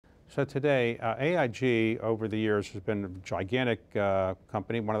So today, AIG over the years has been a gigantic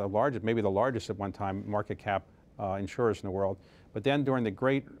company, one of the largest, maybe the largest at one time, market cap insurers in the world. But then during the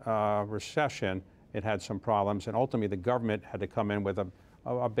Great Recession, it had some problems, and ultimately the government had to come in with a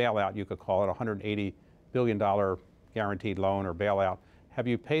bailout, you could call it, $180 billion guaranteed loan or bailout. Have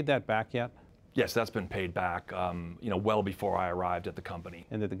you paid that back yet? Yes, that's been paid back, well before I arrived at the company.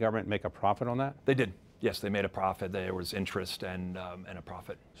 And did the government make a profit on that? They did. Yes, they made a profit. There was interest and a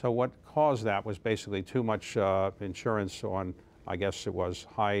profit. So what caused that was basically too much insurance on, I guess it was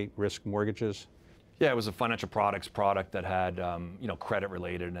high-risk mortgages? Yeah, it was a financial products product that had, credit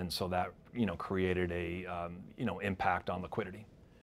related, and so that, created a, impact on liquidity.